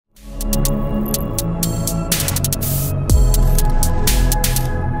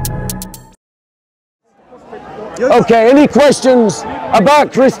Okay, any questions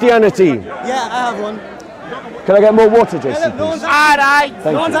about Christianity? Yeah, I have one. Can I get more water, Jason? No one's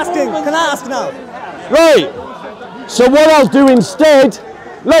asking. Can I ask now? Right. So what I'll do instead,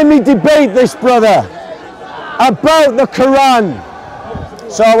 let me debate this brother about the Quran.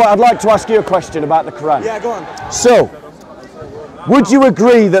 So I'd like to ask you a question about the Quran. Yeah, go on. So, would you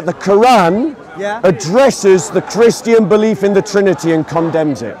agree that the Quran addresses the Christian belief in the Trinity and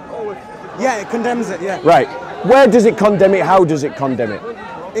condemns it? Yeah, it condemns it, yeah. Right. Where does it condemn it? How does it condemn it?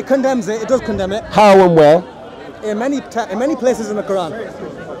 It condemns it. It does condemn it. How and where? In many places in the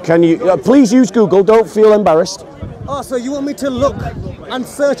Quran. Can you please use Google? Don't feel embarrassed. Oh, so you want me to look and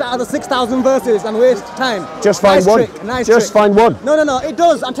search out the 6,000 verses and waste time? Just find one. Just find one. No, it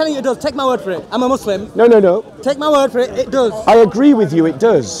does. I'm telling you it does. Take my word for it. I'm a Muslim. No. Take my word for it. It does. I agree with you. It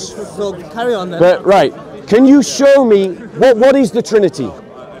does. So carry on then. But right, can you show me what is the Trinity?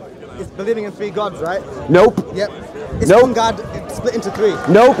 It's believing in three gods, right? Nope. Yep. It's nope. one God. It's split into three.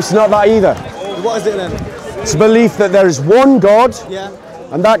 Nope. It's not that either. What is it then? It's a belief that there is one God. Yeah.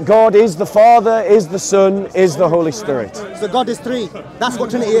 And that God is the Father, is the Son, is the Holy Spirit. So God is three. That's what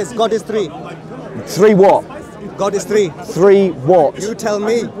Trinity is. God is three. Three what? God is three. Three what? You tell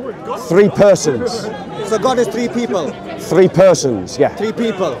me. Three persons. So God is three people. Three persons, yeah. Three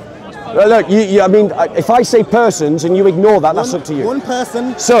people. Look, I mean, if I say persons and you ignore that, that's up to you. One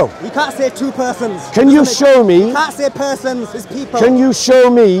person. So. You can't say two persons. Can you show me? You can't say persons, it's people. Can you show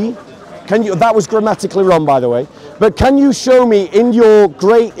me? That was grammatically wrong, by the way. But can you show me in your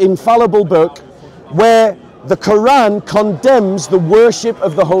great infallible book where the Quran condemns the worship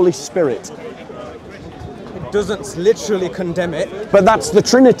of the Holy Spirit? It doesn't literally condemn it. But that's the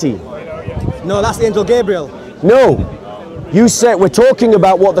Trinity. No, that's Angel Gabriel. No. You said we're talking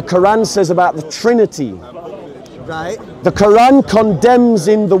about what the Quran says about the Trinity. Right. The Quran condemns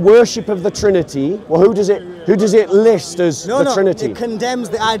in the worship of the Trinity. Well, who does it list as the Trinity? It condemns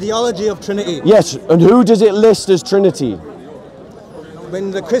the ideology of Trinity. Yes, and who does it list as Trinity?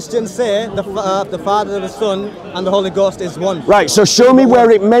 When the Christians say the Father, the Son, and the Holy Ghost is one. Right, so show me where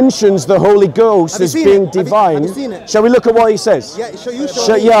it mentions the Holy Ghost as being divine. Have you seen it? Shall we look at what he says? Yeah, show me.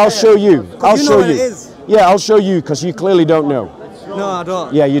 Yeah, I'll show you. I'll show you. It is. Yeah, I'll show you because you clearly don't know. No, I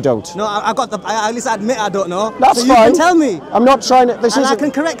don't. Yeah, you don't. No, I at least admit I don't know. That's so fine. You can tell me. I'm not trying to. I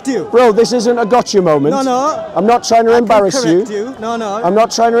can correct you. Bro, this isn't a gotcha moment. No. I'm not trying to embarrass you. No. I'm not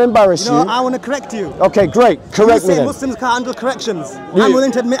trying to embarrass you. No, I want to correct you. Okay, great. Correct me then. Muslims can't handle corrections. I'm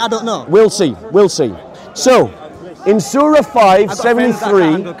willing to admit I don't know. We'll see. So, in Surah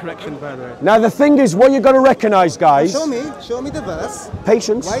 5:73. Now the thing is, what you've got to recognise, guys. Show me the verse.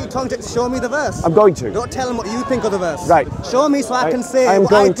 Patience. Why are you talking to? Show me the verse. I'm going to. Don't tell them what you think of the verse. Right. Show me so I can say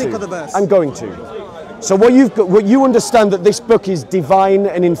what I think of the verse. I'm going to. So what you understand that this book is divine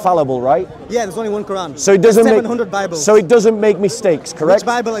and infallible, right? Yeah, there's only one Quran. So it doesn't 700 Bibles. So it doesn't make mistakes, correct? Which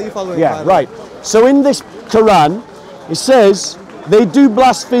Bible are you following? Yeah, right. So in this Quran, it says they do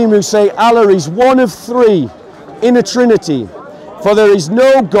blaspheme who say Allah is one of three in a Trinity, for there is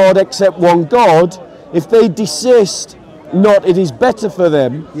no God except one God. If they desist not, it is better for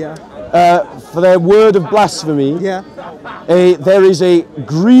them. Yeah. For their word of blasphemy. Yeah. There is a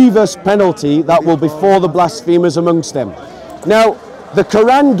grievous penalty that will befall the blasphemers amongst them. Now, the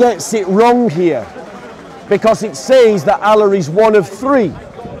Quran gets it wrong here because it says that Allah is one of three.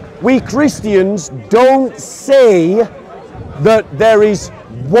 We Christians don't say that there is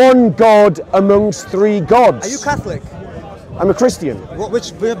one God amongst three gods. Are you Catholic? I'm a Christian.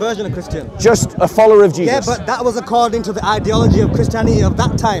 Which version of Christian? Just a follower of Jesus. Yeah, but that was according to the ideology of Christianity of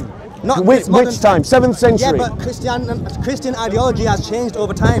that time. Not which time? 7th century? Yeah, but Christian ideology has changed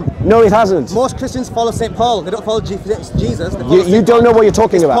over time. No, it hasn't. Most Christians follow St. Paul. They don't follow Jesus. You don't know what you're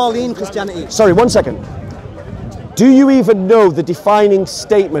talking about. Pauline Christianity. Sorry, 1 second. Do you even know the defining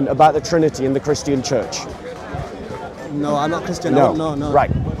statement about the Trinity in the Christian church? No, I'm not Christian. No. No.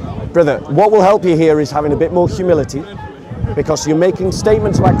 Right. Brother, what will help you here is having a bit more humility, because you're making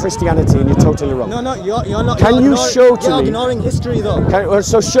statements about Christianity and you're totally wrong. No, you're not. Can you show to me? You're ignoring history though.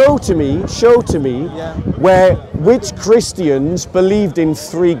 So show to me yeah. which Christians believed in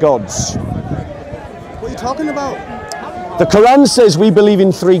three gods. What are you talking about? The Quran says we believe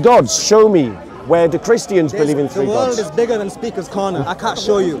in three gods. Show me. Where do Christians believe in three gods? The world is bigger than Speaker's Corner. I can't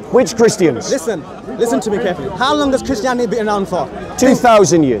show you. Which Christians? Listen to me carefully. How long has Christianity been around for?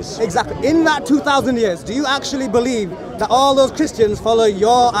 2,000 years. Exactly. In that 2,000 years, do you actually believe that all those Christians follow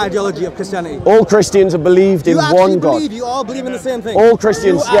your ideology of Christianity? All Christians have believed in one God. You all believe in the same thing? All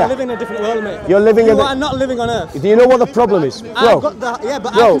Christians, you are living in a different world, mate. You're living in You are not living on earth. Do you know what the problem is? Bro, yeah,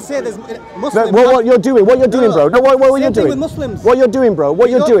 but I can say there's Muslims. What you're doing, bro. No, what you're doing. With Muslims. What you're doing, bro. What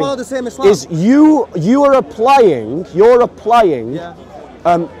you're doing follow the same Islam. is you're applying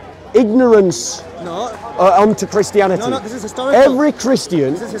ignorance onto Christianity. No, this is historical. Every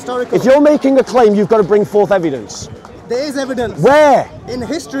Christian, this is historical. if you're making a claim, you've got to bring forth evidence. There is evidence. Where? In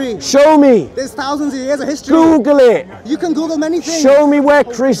history. Show me. There's thousands of years of history. Google it. You can Google many things. Show me where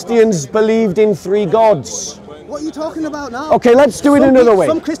Christians believed in 3 gods. What are you talking about now? Okay, let's do it another way.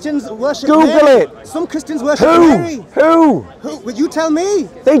 Some Christians worship Google Mary. it. Some Christians worship Mary. Who? Would you tell me?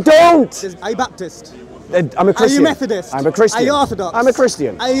 They don't. Are you Baptist? I'm a Christian. Are you Methodist? I'm a Christian. Are you Orthodox? I'm a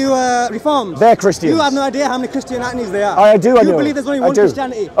Christian. Are you Reformed? They're Christians. You have no idea how many Christianities there are. I do. I You know. believe there's only one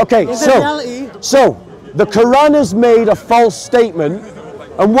Christianity. Okay, so the Quran has made a false statement,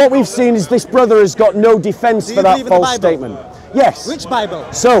 and what we've seen is this brother has got no defense for that false statement. Yes. Which Bible?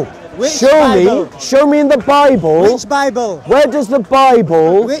 So, show me in the Bible. Which Bible? Where does the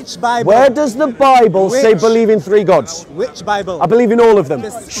Bible? Which Bible? Where does the Bible say believe in 3 gods? Which Bible? I believe in all of them.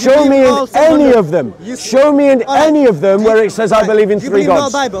 Show me in any of them. Show me in any of them where it says I believe in 3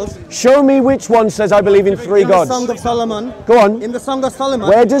 gods. Bibles? Show me which one says I believe in 3 gods. In the Song of Solomon. Go on. In the Song of Solomon.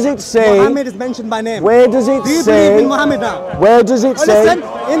 Where does it say? Muhammad is mentioned by name. Where does it say? Do you believe in Muhammad now? Where does it say? Listen,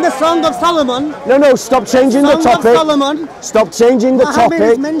 in the Song of Solomon. No, stop changing the topic. Song of Solomon. Stop changing the topic.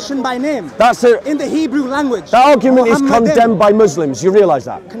 Muhammad is mentioned by name. That's it. In the Hebrew language. That argument is condemned by Muslims. You realise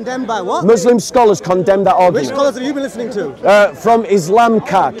that? Condemned by what? Muslim scholars condemn that argument. Which scholars have you been listening to? From Islam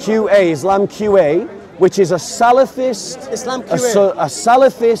QA, which is a Salafist. Islam QA. A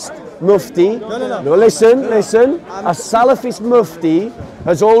Salafist Mufti. No, listen. A Salafist Mufti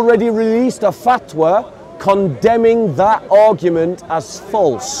has already released a fatwa condemning that argument as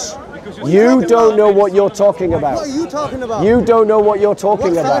false. You don't know what you're talking about. What are you talking about? You don't know what you're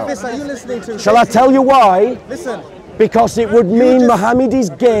talking about. What Salafists are you listening to? Shall I tell you why? Listen. Because it would mean Muhammad is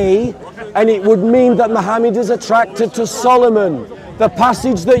gay, and it would mean that Muhammad is attracted to Solomon. The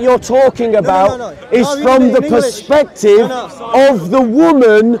passage that you're talking about is from the perspective of the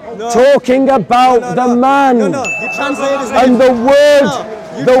woman talking about the man. You translated his and the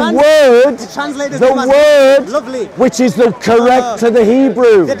word, lovely, which is the correct to the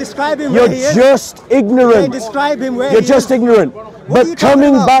Hebrew. They describe him You're where he is. just ignorant. They describe him where You're he just is. ignorant. But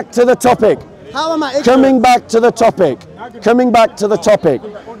coming back to the topic. How am I ignorant? Coming back to the topic.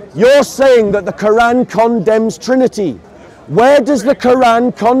 You're saying that the Quran condemns Trinity. Where does the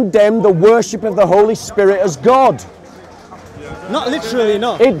Quran condemn the worship of the Holy Spirit as God? Not literally,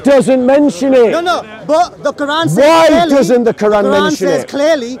 no. It doesn't mention it. No, but the Quran says Why clearly, doesn't the Quran mention says it?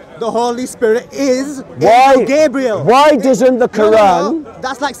 clearly the Holy Spirit is Angel Gabriel. Why doesn't the Quran... No.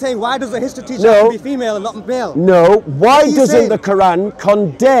 That's like saying, why does the history teacher have to be female and not male? No, why doesn't the Quran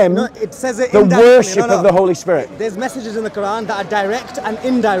condemn it says it the worship of the Holy Spirit? There's messages in the Quran that are direct and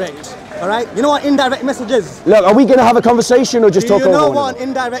indirect. All right? You know what indirect message is? Look, are we going to have a conversation or just talk over Do you know one what another? an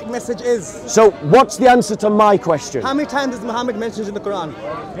indirect message is? So, what's the answer to my question? How many times is Muhammad mentioned in the Quran?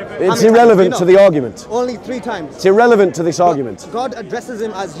 It's irrelevant to the argument. Only 3 times. It's irrelevant to this argument. God addresses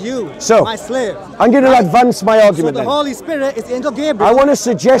him as you, so, my slave. I'm going to advance my argument So the Holy Spirit is Angel Gabriel. I want to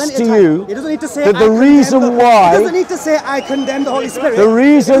suggest to you he doesn't need to say that the reason why... He doesn't need to say, I condemn the Holy Spirit. The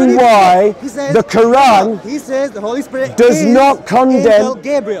reason why the Quran... He says the Holy Spirit does not condemn... Angel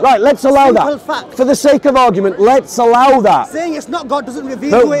Gabriel. Right, let's allow that. Fact. For the sake of argument, let's allow that. Saying it's not God doesn't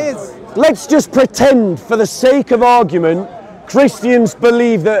reveal who it is. Let's just pretend, for the sake of argument, Christians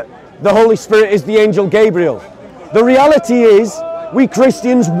believe that the Holy Spirit is the angel Gabriel. The reality is, we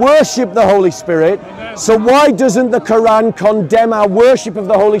Christians worship the Holy Spirit, so why doesn't the Quran condemn our worship of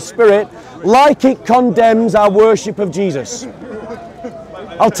the Holy Spirit like it condemns our worship of Jesus?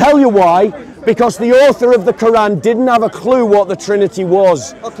 I'll tell you why. Because the author of the Quran didn't have a clue what the Trinity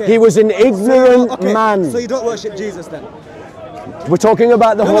was. He was an ignorant man. So you don't worship Jesus then? We're talking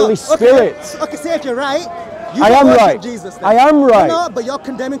about the Holy Spirit. Okay, say if you're right. I am right. Jesus, I am right. No, but you're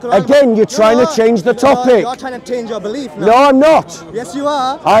condemning Quran. Again, you're trying to change the topic. You're trying to change your belief now. No, I'm not. Yes, you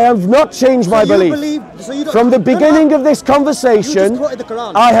are. I have not changed my belief. From the beginning of this conversation,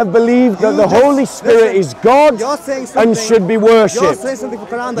 I have believed that the Holy Spirit is God and should be worshipped. You're saying something for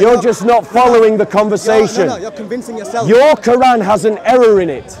Quran that you're just not following the conversation. No, you're convincing yourself. Your Quran has an error in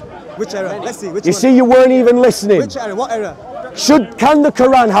it. Which error? Let's see. Which you one? see, you weren't even listening. Which error? What error? Can the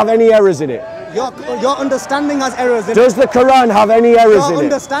Quran have any errors in it? Your understanding has errors in it. Does the Quran have any errors in it? Your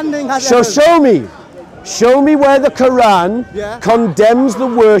understanding has errors. So show me. Show me where the Quran condemns the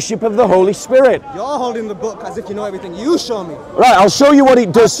worship of the Holy Spirit. You're holding the book as if you know everything. You show me. Right, I'll show you what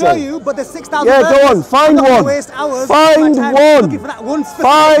it does say. I'll show you, but there's 6,000 Yeah, verses. go on, find I'm not one. gonna waste hours Find of my time one. looking for that one specific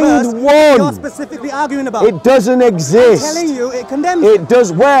Find verse one. you're specifically arguing about. It doesn't exist. I'm telling you, it condemns It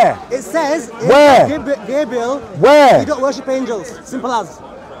does where? It says, Where? Gabriel, Where? you don't worship angels. Simple as.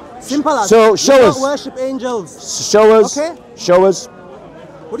 Simple as. So, show you us. don't worship angels. Show us. Okay. Show us.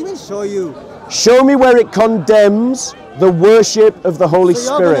 What do you mean show you? Show me where it condemns the worship of the Holy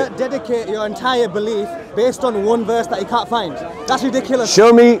So Spirit. you're going to dedicate your entire belief based on one verse that you can't find. That's ridiculous.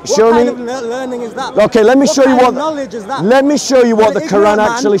 Show me. What Show kind me. of learning is that? Okay, let me show you kind what. of knowledge is that? Let me show you what the You're an Quran ignorant man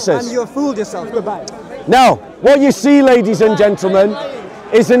actually says. And you fooled yourself. Goodbye. Now, what you see, ladies and gentlemen,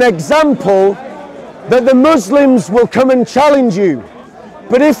 is an example that the Muslims will come and challenge you.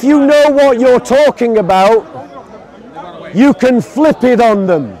 But if you know what you're talking about, you can flip it on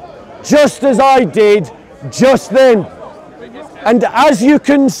them, just as I did just then. And as you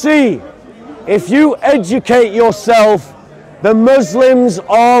can see, if you educate yourself, the Muslims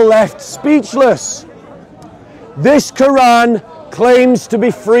are left speechless. This Quran claims to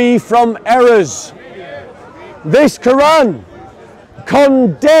be free from errors. This Quran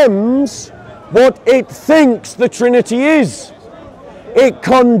condemns what it thinks the Trinity is. It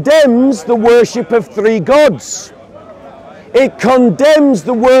condemns the worship of three gods. It condemns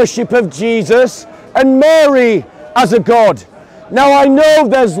the worship of Jesus and Mary as a god. Now I know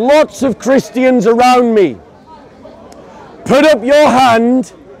there's lots of Christians around me. Put up your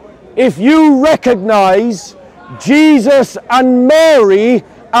hand if you recognize Jesus and Mary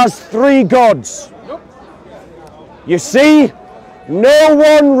as three gods. You see, no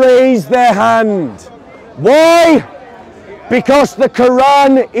one raised their hand. Why? Because the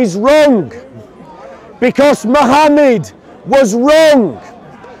Quran is wrong. Because Muhammad was wrong.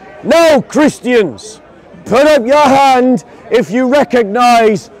 Now, Christians, put up your hand if you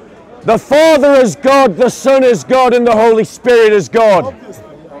recognize the Father as God, the Son as God, and the Holy Spirit as God.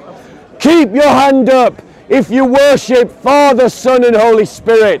 Keep your hand up if you worship Father, Son, and Holy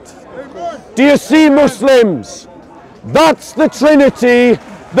Spirit. Do you see, Muslims? That's the Trinity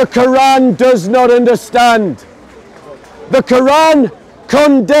the Quran does not understand. The Quran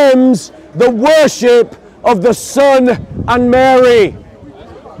condemns the worship of the Son and Mary.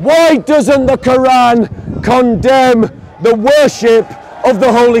 Why doesn't the Quran condemn the worship of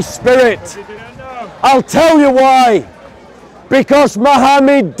the Holy Spirit? I'll tell you why. Because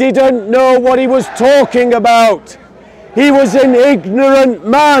Muhammad didn't know what he was talking about. He was an ignorant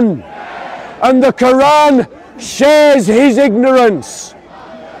man. And the Quran shares his ignorance.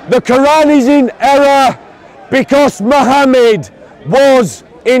 The Quran is in error because Muhammad was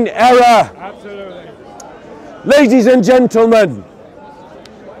in error. Absolutely. Ladies and gentlemen,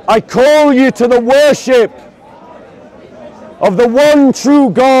 I call you to the worship of the one true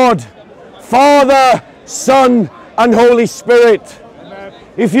God, Father, Son, and Holy Spirit. Amen.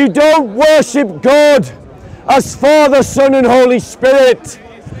 If you don't worship God as Father, Son, and Holy Spirit,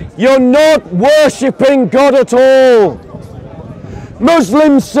 you're not worshipping God at all.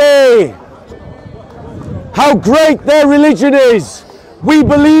 Muslims say how great their religion is. We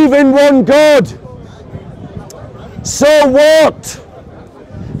believe in one God. So what?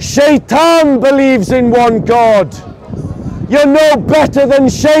 Shaitan believes in one God. You're no better than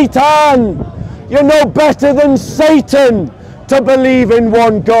Shaitan. You're no better than Satan to believe in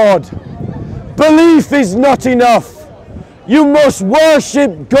one God. Belief is not enough. You must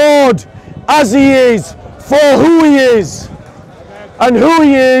worship God as He is, for who He is. And who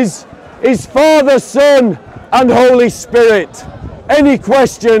He is Father, Son, and Holy Spirit. Any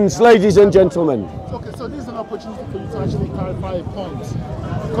questions, ladies and gentlemen? Okay, so this is an opportunity for you to actually clarify a point.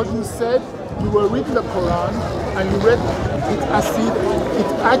 Because you said you were reading the Quran and you read it as if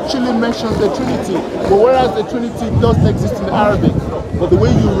it actually mentions the Trinity, but whereas the Trinity doesn't exist in Arabic, but the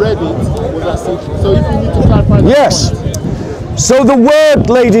way you read it was as if. So if you need to clarify that Yes. point. So the word,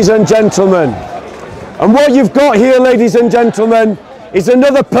 ladies and gentlemen, and what you've got here, ladies and gentlemen, is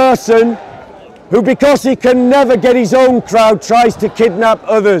another person who, because he can never get his own crowd, tries to kidnap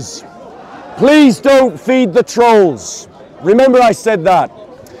others. Please don't feed the trolls. Remember I said that.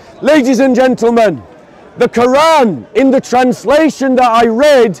 Ladies and gentlemen, the Quran, in the translation that I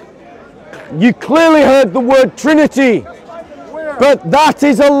read, you clearly heard the word Trinity. But that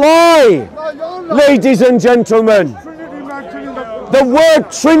is a lie, ladies and gentlemen. The word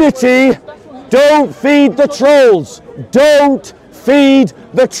Trinity, don't feed the trolls. Don't feed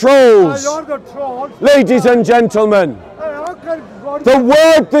the trolls. Ladies and gentlemen, the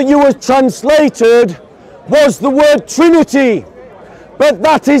word that you were translated was the word Trinity. But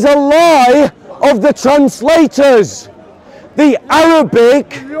that is a lie of the translators. The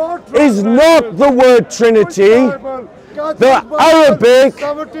Arabic is not the word Trinity. The Arabic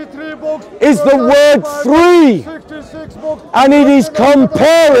is the word three, and it is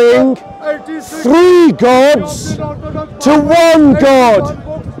comparing 3 gods to 1 God,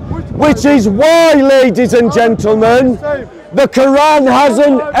 which is why, ladies and gentlemen, the Quran has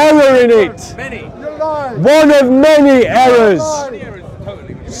an error in it. One of many errors.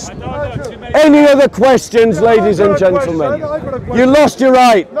 Any other questions, ladies and gentlemen? You lost your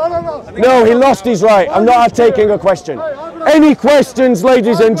right. No, he lost his right. I'm not taking a question. Any questions,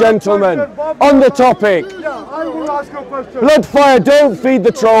 ladies and gentlemen, on the topic? Bloodfire, don't feed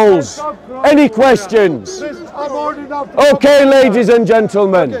the trolls. Any questions? Okay, ladies and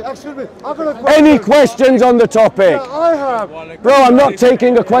gentlemen. Any questions on the topic? Bro, I'm not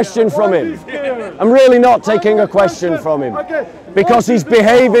taking a question from him. I'm really not taking a question from him. Because he's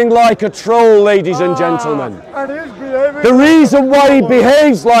behaving like a troll, ladies and gentlemen. The reason why he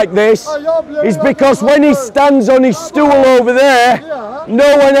behaves like this is because when he stands on his stool over there,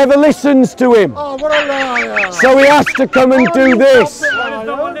 no one ever listens to him. So he has to come and do this.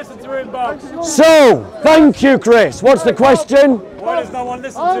 So, thank you, Chris. What's the question? Why does no one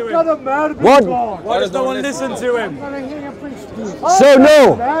listen to him? What? Why does no one listen to him? So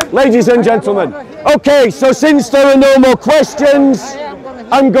no, ladies and gentlemen. Okay, so since there are no more questions,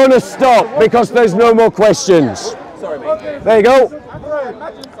 I'm going to stop because there's no more questions. There you go.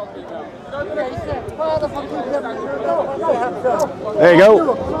 There you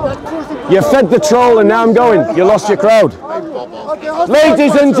go. You fed the troll and now I'm going. You lost your crowd.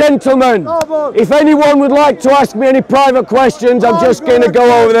 Ladies and gentlemen, if anyone would like to ask me any private questions, I'm just going to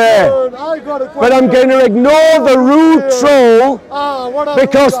go over there. But I'm going to ignore the rude troll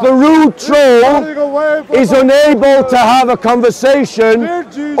because the rude troll is unable to have a conversation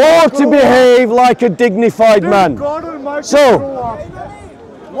or to behave like a dignified man. So,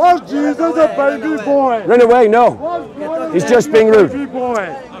 was Jesus a baby boy? Run away, no. He's just being rude.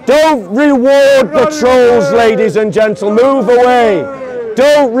 Don't reward the trolls, ladies and gentlemen. Move away.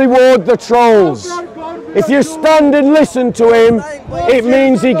 Don't reward the trolls. If you stand and listen to him, it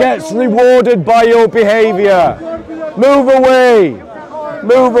means he gets rewarded by your behavior. Move away.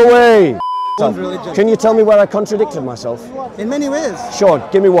 Move away. Can you tell me where I contradicted myself? In many ways. Sure,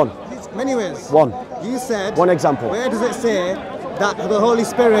 give me one. Many ways. One. You said. One example. Where does it say that the Holy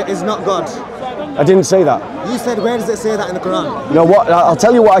Spirit is not God? I didn't say that. You said, where does it say that in the Quran? You know what? I'll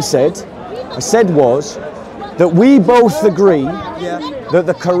tell you what I said. I said was that we both agree that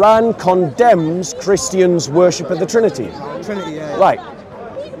the Quran condemns Christians' worship of the Trinity. Trinity, yeah. Right.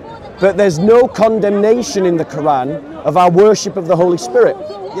 But there's no condemnation in the Quran of our worship of the Holy Spirit.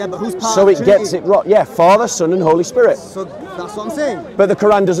 Yeah, but who's part so of the it Trinity? gets it right. Yeah, Father, Son and Holy Spirit. So that's what I'm saying. But the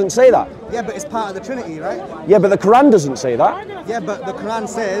Quran doesn't say that. Yeah, but it's part of the Trinity, right? Yeah, but the Quran doesn't say that. Yeah, but the Quran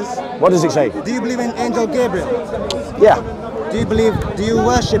says... What does it say? Do you believe in Angel Gabriel? Yeah. Do you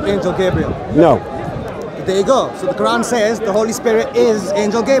worship Angel Gabriel? No. There you go. So the Quran says the Holy Spirit is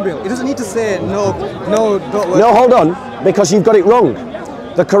Angel Gabriel. It doesn't need to say no, don't worship. No, hold on, because you've got it wrong.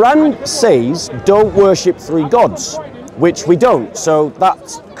 The Quran says don't worship 3 gods, which we don't. So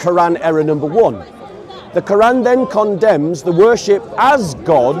that's Quran error number 1. The Quran then condemns the worship as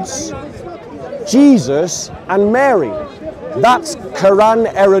gods, Jesus and Mary. That's Quran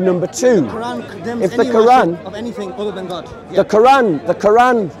error number 2. The Quran condemns if the any Quran worship of anything other than God. Yeah. The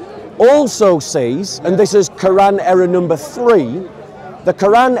Quran also says, and this is Quran error number 3. The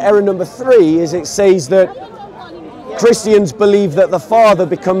Quran error number 3 is it says that Christians believe that the Father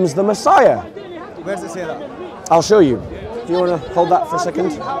becomes the Messiah. Where does it say that? I'll show you. Do you want to hold that for a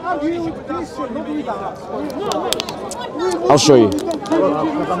second? I'll show you.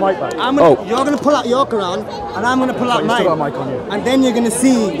 You're going to pull out your Quran, and I'm going to pull out mine. And then you're going to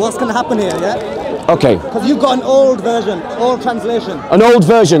see what's going to happen here, yeah? Okay. Because you've got an old version, old translation. An old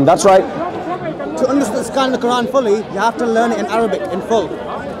version, that's right. To understand the Quran fully, you have to learn it in Arabic in full.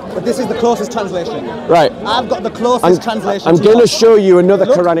 But this is the closest translation. Right. I've got the closest translation. I'm going to show you another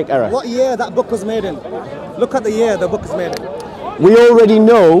Quranic error. What year that book was made in. Look at the year the book is made in. We already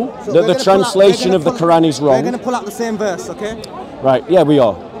know that the translation of the Quran is wrong. We're going to pull out the same verse, okay? Right, yeah, we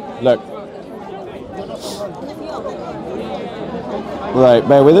are. Look. Right,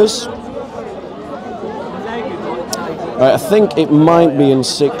 bear with us. Right, I think it might be in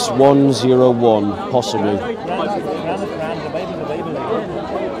 6101, possibly.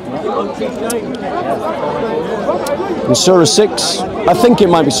 In Surah 6, I think it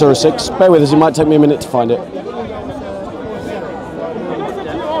might be Surah 6. Bear with us, it might take me a minute to find it.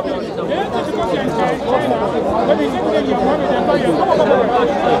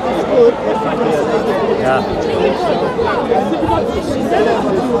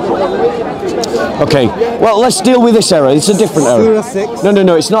 Okay, well, let's deal with this error. It's a different error. Surah 6.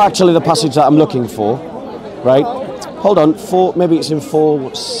 No, it's not actually the passage that I'm looking for, right? Hold on, maybe it's in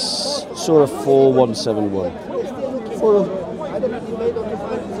Surah 4171.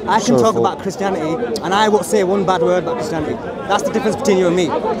 I can talk about Christianity, and I won't say one bad word about Christianity. That's the difference between you and me.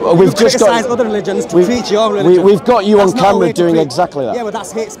 We've just criticize other religions to preach your religion. We've got you That's on not a camera way to doing preach. exactly that. Yeah, but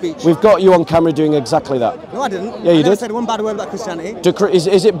that's hate speech. We've got you on camera doing exactly that. No, I didn't. Yeah, you I never did. said one bad word about Christianity.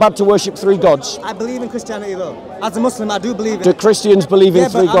 Is it bad to worship three gods? I believe in Christianity though. As a Muslim, I do believe in Do it. Christians believe in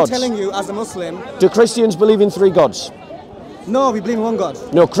three but gods? I'm telling you, as a Muslim, Do Christians believe in three gods? no, we believe in one God.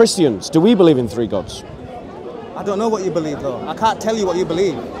 No, Christians. Do we believe in three gods? I don't know what you believe though. I can't tell you what you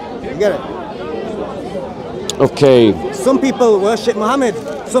believe. You get it? Okay. Some people worship Muhammad.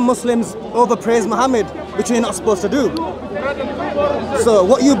 Some Muslims overpraise Muhammad, which you're not supposed to do. So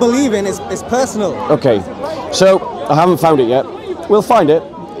what you believe in is personal. Okay. So I haven't found it yet. We'll find it.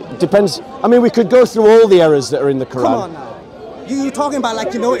 Depends. I mean, we could go through all the errors that are in the Quran. Come on now. You're talking about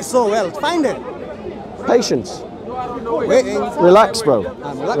like you know it so well. Find it. Patience. Waiting. Relax, bro.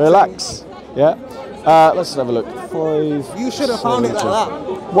 I'm relaxing. Relax. Yeah. Let's have a look. 5. You should have found it like that.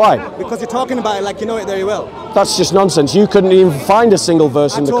 Why? Because you're talking about it like you know it very well. That's just nonsense. You couldn't even find a single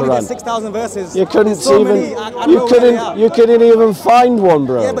verse in the I told you there's Quran. 6,000 verses. You couldn't There's so even. many, I don't know where they are. You couldn't even find one,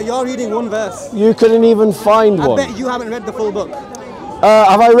 bro. Yeah, but you're reading one verse. You couldn't even find I one. bet you haven't read the full book.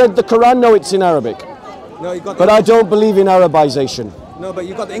 Have I read the Quran? No, it's in Arabic. No, you got. But I don't believe in Arabization. No, but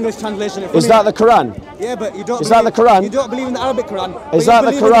you got the English translation. In front Is of that you. the Quran? Yeah, but you don't. Is that the Quran? You don't believe in the Arabic Quran. Is but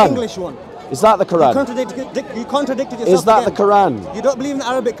that you the believe in Quran? the English one. Is that the You Quran? contradicted yourself. Is that the again. Quran? You don't believe in the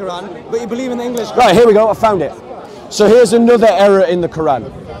Arabic Quran, but you believe in the English Quran. Right, here we go. I found it. So here's another error in the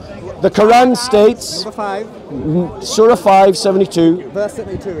Quran. The Quran states, Number 5, Surah 5:72. verse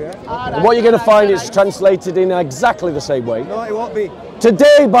 72. Yeah. And what you're going to find is translated in exactly the same way. No, it won't be.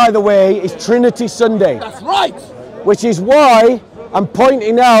 Today, by the way, is Trinity Sunday. That's right. Which is why I'm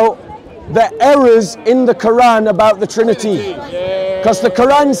pointing out the errors in the Quran about the Trinity. Because the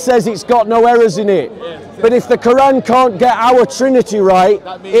Quran says it's got no errors in it. But if the Quran can't get our Trinity right,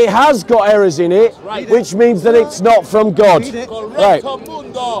 it has got errors in it, which means that it's not from God. Right.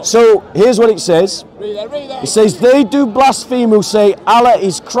 So here's what it says. It says, they do blaspheme who say Allah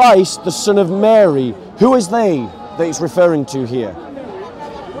is Christ, the son of Mary. Who is they that it's referring to here?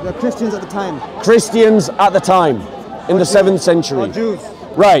 The Christians at the time. Christians at the time, in the 7th century. Or Jews.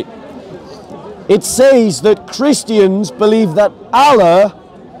 Right. It says that Christians believe that Allah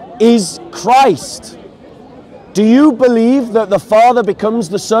is Christ. Do you believe that the Father becomes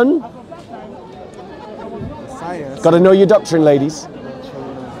the Son? Messiah. Got to know your doctrine, ladies.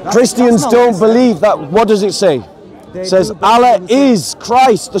 Christians that's not don't what it believe that. What does it say? It says do believe Allah in the Son. is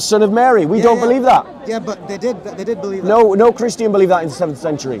Christ, the Son of Mary. We don't believe that. Yeah, but they did believe that. No Christian believed that in the 7th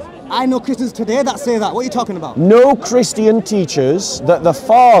century. I know Christians today that say that. What are you talking about? No Christian teaches that the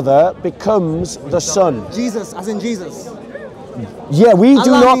Father becomes the Son. Jesus, as in Jesus. Yeah, we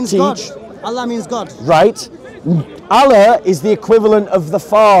do Allah not means teach. God. Allah means God. Right? Allah is the equivalent of the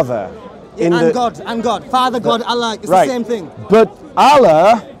Father. Yeah, and God. Father, God, Allah, it's right. the same thing. But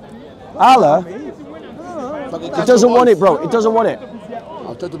Allah, it doesn't want it, bro. It doesn't want it.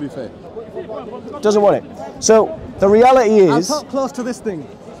 I'll try to be fair. It doesn't want it. So the reality I'll is, talk close to this thing.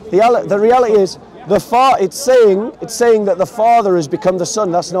 the reality is, it's saying that the Father has become the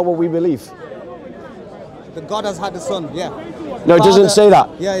Son. That's not what we believe. That God has had a son, yeah. No, it doesn't say that.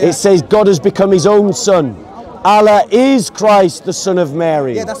 Yeah. It says God has become his own Son. Allah is Christ, the Son of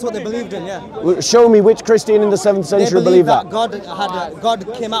Mary. Yeah, that's what they believed in, yeah. Show me which Christian in the 7th They century believed believed that.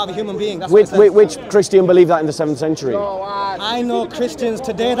 God came out of a human being. That's what Which Christian believed that in the 7th century? I know Christians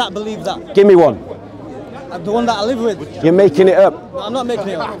today that believe that. Give me one. The one that I live with. You're making it up. No, I'm not making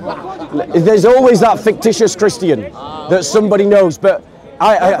it up. There's always that fictitious Christian that somebody knows, but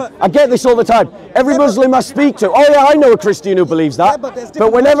I get this all the time. Every Muslim I speak to, oh yeah, I know a Christian who believes that. Yeah, but there's but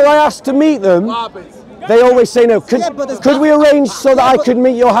different whenever I ask to meet them, they always say no. Could we arrange so that I could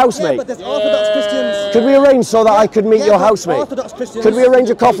meet your housemate? Yeah, but there's Orthodox Christians. Could we arrange so that I could meet your but housemate? Orthodox Christians. Could we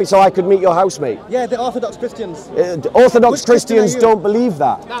arrange a coffee so I could meet your housemate? Yeah, the Orthodox Christians. Orthodox Which Christian Christians are you? don't believe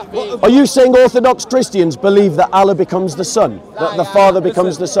that. Are you saying Orthodox Christians believe that Allah becomes the Son? That the Father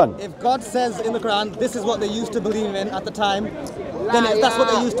becomes the Son? If God says in the Quran, this is what they used to believe in at the time, then if that's what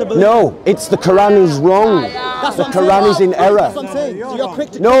they used to believe No, it's the Quran is wrong. The Quran is in error. That's what I'm saying. So you're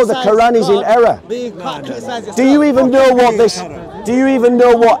quick to No, the criticize Quran is in God, error. but you can't criticize yourself. Do you even know what this? Do you even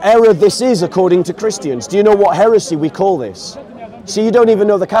know what error this is according to Christians? Do you know what heresy we call this? See, you don't even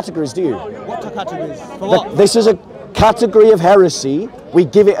know the categories, do you? What categories? For what? This is a category of heresy, we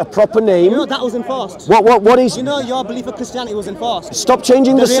give it a proper name. You know that was enforced. What is... You know your belief of Christianity was enforced. Stop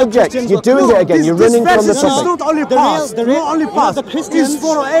changing the real subject. Christians You're were doing cruel. it again. You're running from the It's topic. not only past. the real- Not only you know, past. the Christians- It's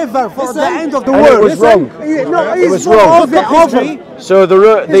forever, for the Listen. end of the And world. it was wrong. No, It was it's not wrong. over. History. So the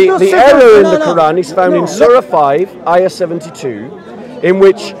not error in no, the no. Quran is found in No. Surah 5, Ayah 72, in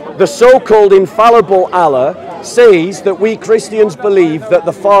which the so-called infallible Allah says that we Christians believe that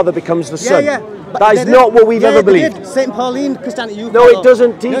the Father becomes the Son. But That is they not did. what we've ever they believed. did. St. Pauline Christianity. You No, it follow.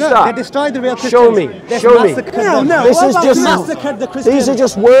 doesn't teach that. They destroyed the real Christians. Show me. They Show me. massacred them. This what is about just massacred the Christians. these are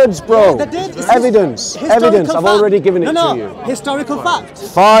just words, bro. They did. It's Evidence. historical Evidence. I've fact. already given it no, to you. Historical fact.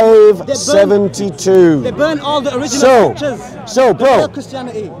 572. They burned all the original So, scriptures. so, The bro. real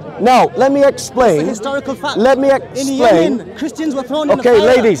Christianity. Now, let me It's a explain. historical fact. Let me In explain. Yemen, Christians were thrown in the Okay, fire.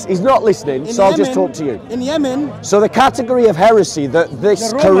 ladies, he's not listening, In so I'll just Yemen- talk to you. In Yemen, So the category of heresy that this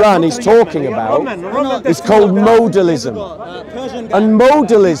The Roman, Quran not is the talking Yemen, about Roman is called modalism. Persian guy. And He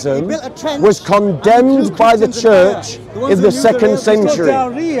modalism built a trench was and threw condemned by the Christians in fire. church The ones in who the knew the 2nd real century. They are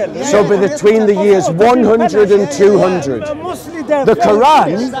real. So between the years 100 and 200. Mostly they're The very Quran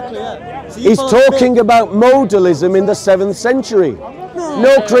Exactly, yeah. So you is follow the talking faith. about modalism in the 7th century.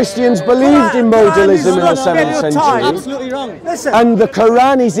 No Christians believed in modalism in the 7th century. Absolutely wrong. Listen, And the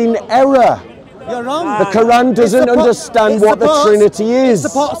Quran is in error. You're wrong. The Quran doesn't It suppo- understand it what the supports- Trinity is. It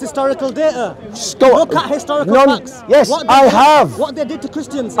supports historical data. Sco- Look at historical None- facts. yes, What they I did- have. What they did to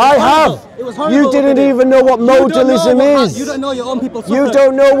Christians. It I was horrible. have. It was horrible. You what they didn't did. even know what You don't know modalism what- is. You don't know your own people You suffered.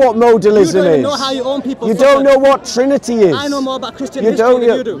 don't know what You modalism don't even is. know how your own people You suffered. don't know what Trinity is. I know more about Christian You history don't.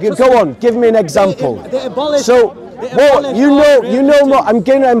 than you do. Trust Go me. on. Give me an example. They abolished. So, they what abolished you all know? real You know more. Christians. I'm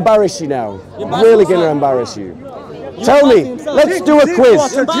going to embarrass you now. You're I'm really going to embarrassing embarrass you. Tell me. Let's do a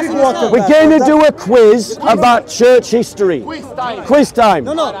quiz. drink water. We're going to do a quiz about church history. Quiz time.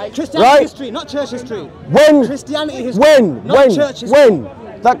 No, Christianity Right? history, not church history. When? Christianity history. When? Not church history. When?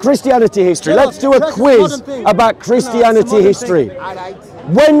 That Christianity history. Church- Let's do a church is a quiz modern thing. about No, it's a Christianity modern history.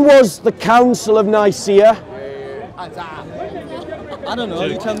 thing. When was the Council of Nicaea? I don't know.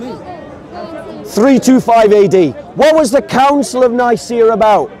 You tell me. 325 AD. What was the Council of Nicaea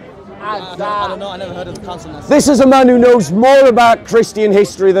about? I don't know. I never heard of the council. I This is a man who knows more about Christian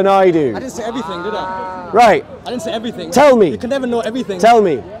history than I do. didn't say everything, did I? Right. I didn't say everything. Tell me. You can never know everything. Tell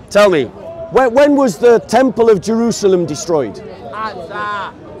me. When was the Temple of Jerusalem destroyed?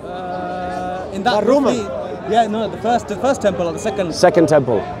 In that Roman. Yeah, no, the first temple or the second. Second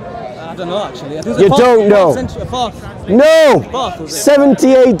temple. I don't know actually. I think it was You the don't know. Fourth. No! Fourth, was it?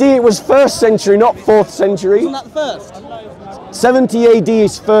 70 AD, it was 1st century, not 4th century. Wasn't that the first? 70 AD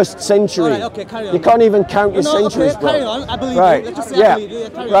is 1st century. Alright, okay, carry on. You can't even count your No, centuries, okay, bro. carry on. I believe Right. you. Let's just say Yeah. I believe you. Yeah,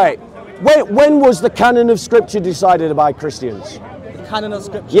 carry on. Right. When was the canon of scripture decided by Christians? The canon of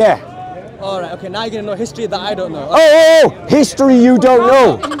scripture. Yeah. All right. Okay. Now you're gonna know history that I don't know. Oh, history you don't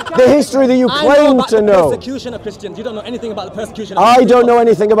know. The history that you I know claim about to the know. persecution of Christians. You don't know anything about the persecution of I Christians. don't know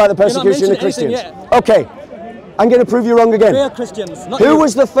anything about the You're not persecution of mentioning Christians. anything Okay. I'm going to prove you wrong again. Real Christians. Not Who you.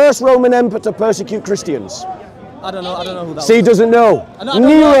 was the first Roman emperor to persecute Christians? I don't know. I don't know who that See, he was. doesn't know. I don't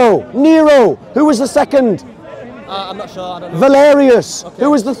Nero. Nero. Who was the second? I'm not sure. I don't know. Valerius. Okay.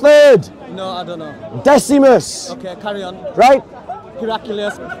 Who was the third? No, I don't know. Decimus. Okay, carry on. Right?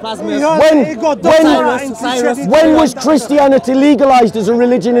 Heraclius, Plasmius. When was Christianity legalized as a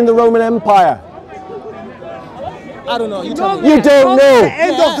religion in the Roman Empire? I don't know. You tell me. You don't know.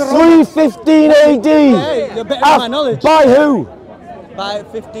 End of the 315 AD. Hey, you're better than my knowledge. By who? By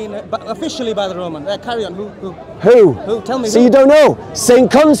 15, but officially by the Roman. Carry on. Who? Who? Tell me So who. you don't know. Saint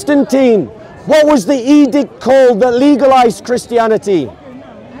Constantine. What was the edict called that legalized Christianity?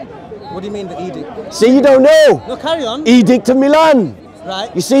 What do you mean the edict? See, you don't know. No, carry on. Edict of Milan.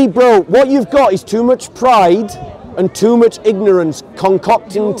 Right. You see, bro, what you've got is too much pride and too much ignorance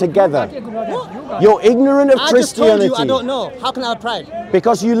concocting together. You're ignorant of I just Christianity. told you I don't know. How can I have pride?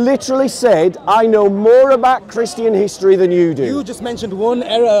 Because you literally said, I know more about Christian history than you do. You just mentioned one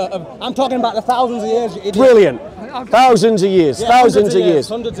era of. I'm talking about the thousands of years. You idiot. Brilliant. Thousands of years. Yeah, thousands of years.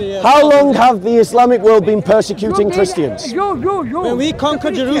 Hundreds of years. How long have the Islamic world been persecuting Christians? When we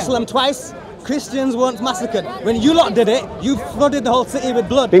conquered Jerusalem twice, Christians weren't massacred. When you lot did it, you flooded the whole city with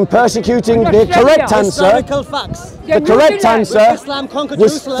blood. Been persecuting, the correct answer, Historical facts. the correct answer Islam conquered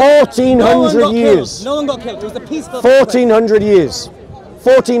was Jerusalem. 1400 years. No one got killed. It was a peaceful. 1400 years.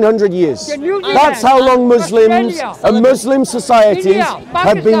 1400 years. That's how long Muslims and Muslim societies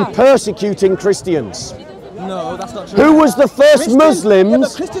have been persecuting Christians. No, that's not true. Who was the first Christians- Muslims? yeah,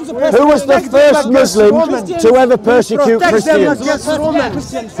 but Christians are Who was the persecuted. first Muslim to ever persecute Protect them Christians? against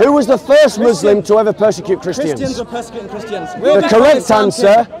Romans. Who was the first Muslim to ever persecute Christians Christians? were persecuting Christians. The correct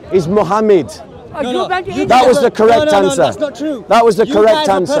answer is Muhammad. That was the correct answer. That's not true. That was the correct You guys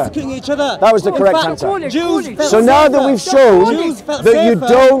are answer. persecuting each other. That was the correct In answer. fact, Jews felt So now that safer. we've shown Jews felt that you safer.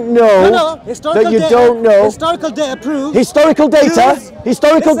 don't know, No, historical that you data, don't know, historical data proves. historical data, Jews-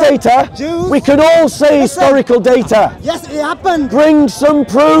 historical listen, data, Jews- we can all say listen. historical data. Yes, it happened. Bring some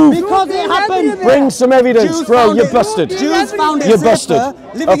proof. Because it happened. Bring some evidence, Jews bro. found You're it- busted. Jews found it You're safer busted.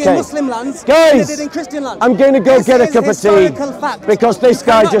 living Okay. in Muslim lands Guys, than they did in Christian lands. I'm going to go This get a is cup of tea historical fact. because this You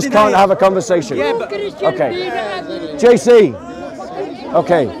guy cannot just deny can't it. have a conversation. Yeah, but Okay. JC.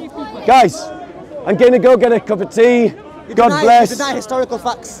 Okay. Guys, I'm going to go get a cup of tea. you God deny, bless. You deny historical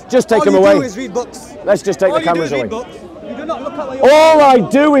facts. Just take All them you away. do is read books. Let's just take All the you do cameras is away. read books. You do not look at what your All I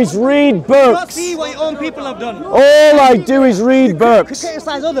do is read not books. see what your own people have done. All I do is read You books.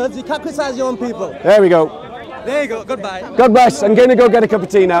 criticize others, you can't criticize your own people. There we go. There you go, goodbye. God bless. I'm going to go get a cup of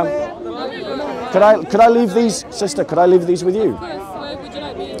tea now. Could I leave these, sister? Could I leave these with you?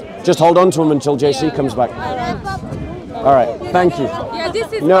 Just hold on to them until JC comes back. All right. Thank you. Yeah,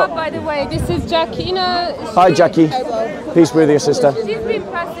 this is No. Bob, by the way. This is Jackie. You know, Hi, Jackie. Peace be with you, sister. she's been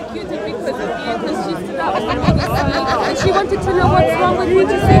persecuted because of you, because she's stood up for me. And she wanted to know what's wrong with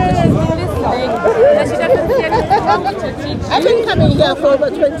what you say, because she's been listening. And she doesn't see anything wrong with your teaching. I've been coming here for over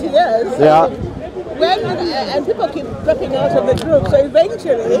 20 years. Yeah. And people keep dropping out of the group, so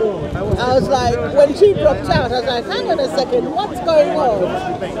eventually I was like, when she dropped out, I was like, hang on a second, what's going on?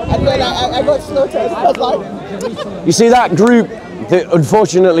 And then I got slaughtered. I was like, You see that group that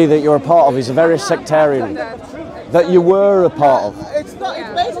unfortunately that you're a part of is a very sectarian. That you were a part of. it's not, it's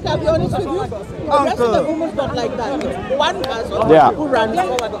basically, I'll be honest with you, the rest of the women's not like that. It's one person Yeah. who runs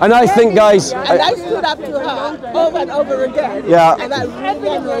forward. And I think, guys, And I stood up to her over and over again. Yeah. And I really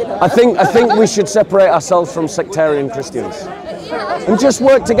annoyed her. I think we should separate ourselves from sectarian Christians and just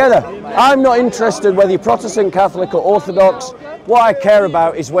work together. I'm not interested whether you're Protestant, Catholic or Orthodox. What I care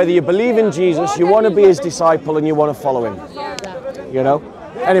about is whether you believe in Jesus, you want to be his disciple and you want to follow him. You know?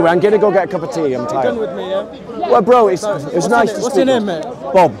 Anyway, I'm going to go get a cup of tea. I'm tired. Done with me, yeah? Well, bro, it's nice to speak. What's your name, mate?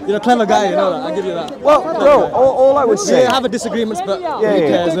 Bob. You're a clever guy, you know that. I'll give you that. Well, bro, all I would say... We have a disagreements, but who Yeah,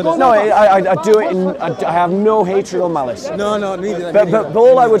 cares, yeah. innit? No, I do it in... I have no hatred or malice. No, neither. But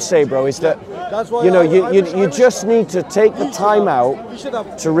all I would say, bro, is that, you know, you just need to take the time out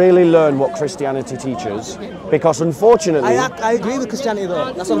to really learn what Christianity teaches, because unfortunately... I agree with Christianity,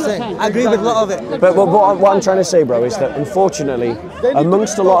 though. That's what I'm saying. I agree with a lot of it. But what I'm trying to say, bro, is that unfortunately,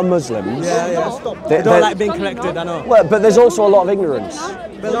 amongst a lot of Muslims... They don't like being corrected, I know. Well, but there's also a lot of ignorance.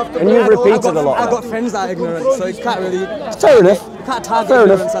 And you've repeated a lot I've of got that. friends that are ignorant, so you can't really... Fair enough. You can't target Fair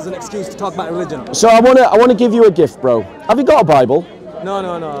enough. ignorance as an excuse to talk about religion. So I wanna give you a gift, bro. Have you got a Bible? No.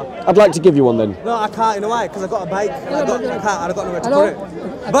 I'd like to give you one then. No, I can't, you know why? Because I've got a bike and I've got nowhere to put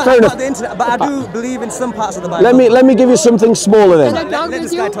it. But Fair I've enough. got the internet, but I do believe in some parts of the Bible. Let me give you something smaller then. Let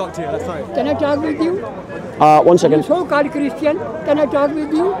this guy talk to you, that's fine. Can I talk with you? 1 second. So-called Christian, can I talk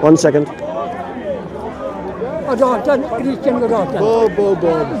with you? 1 second. Adopted, Christian adopted.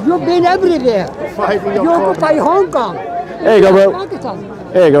 Bob. You've been everywhere. Fighting your You corner. occupy Hong Kong. Here you go, bro.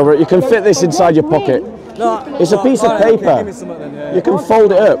 Pakistan. Here you go, bro. You can fit this inside your pocket. No, It's a piece of alright, okay, paper. give me some of them, yeah. You can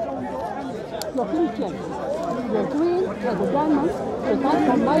fold it up. You're Christian. You're green, you're the diamond. You come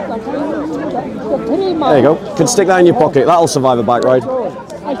from my country. The 3 miles. There you go. You can stick that in your pocket. That'll survive a bike ride.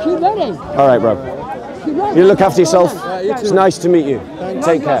 I see wearing. All right, bro. You look after yourself. It's nice to meet you.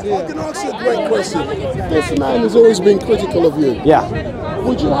 Take care. I can ask you a great question. This man has always been critical of you. Yeah.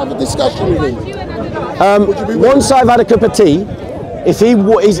 Would you have a discussion with him? Would you be willing? Once I've had a cup of tea, if he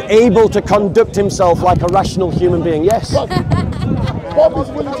is able to conduct himself like a rational human being, yes. Bob is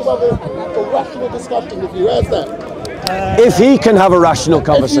willing to have a rational discussion with you. How's that? If he can have a rational If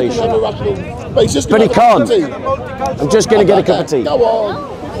you can have conversation. a rational, but he's just But he gonna have a can't. cup of tea. I'm just going to get a cup of tea. Go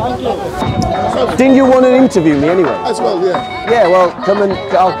on. Thank you. So, Didn't you want to interview me anyway? as well, yeah. Yeah, well, come and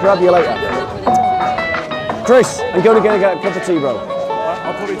I'll grab you later. Chris, I'm going to get a cup of tea, bro.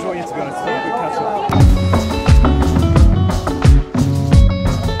 I'll probably join you, to be honest. It's a good catch up.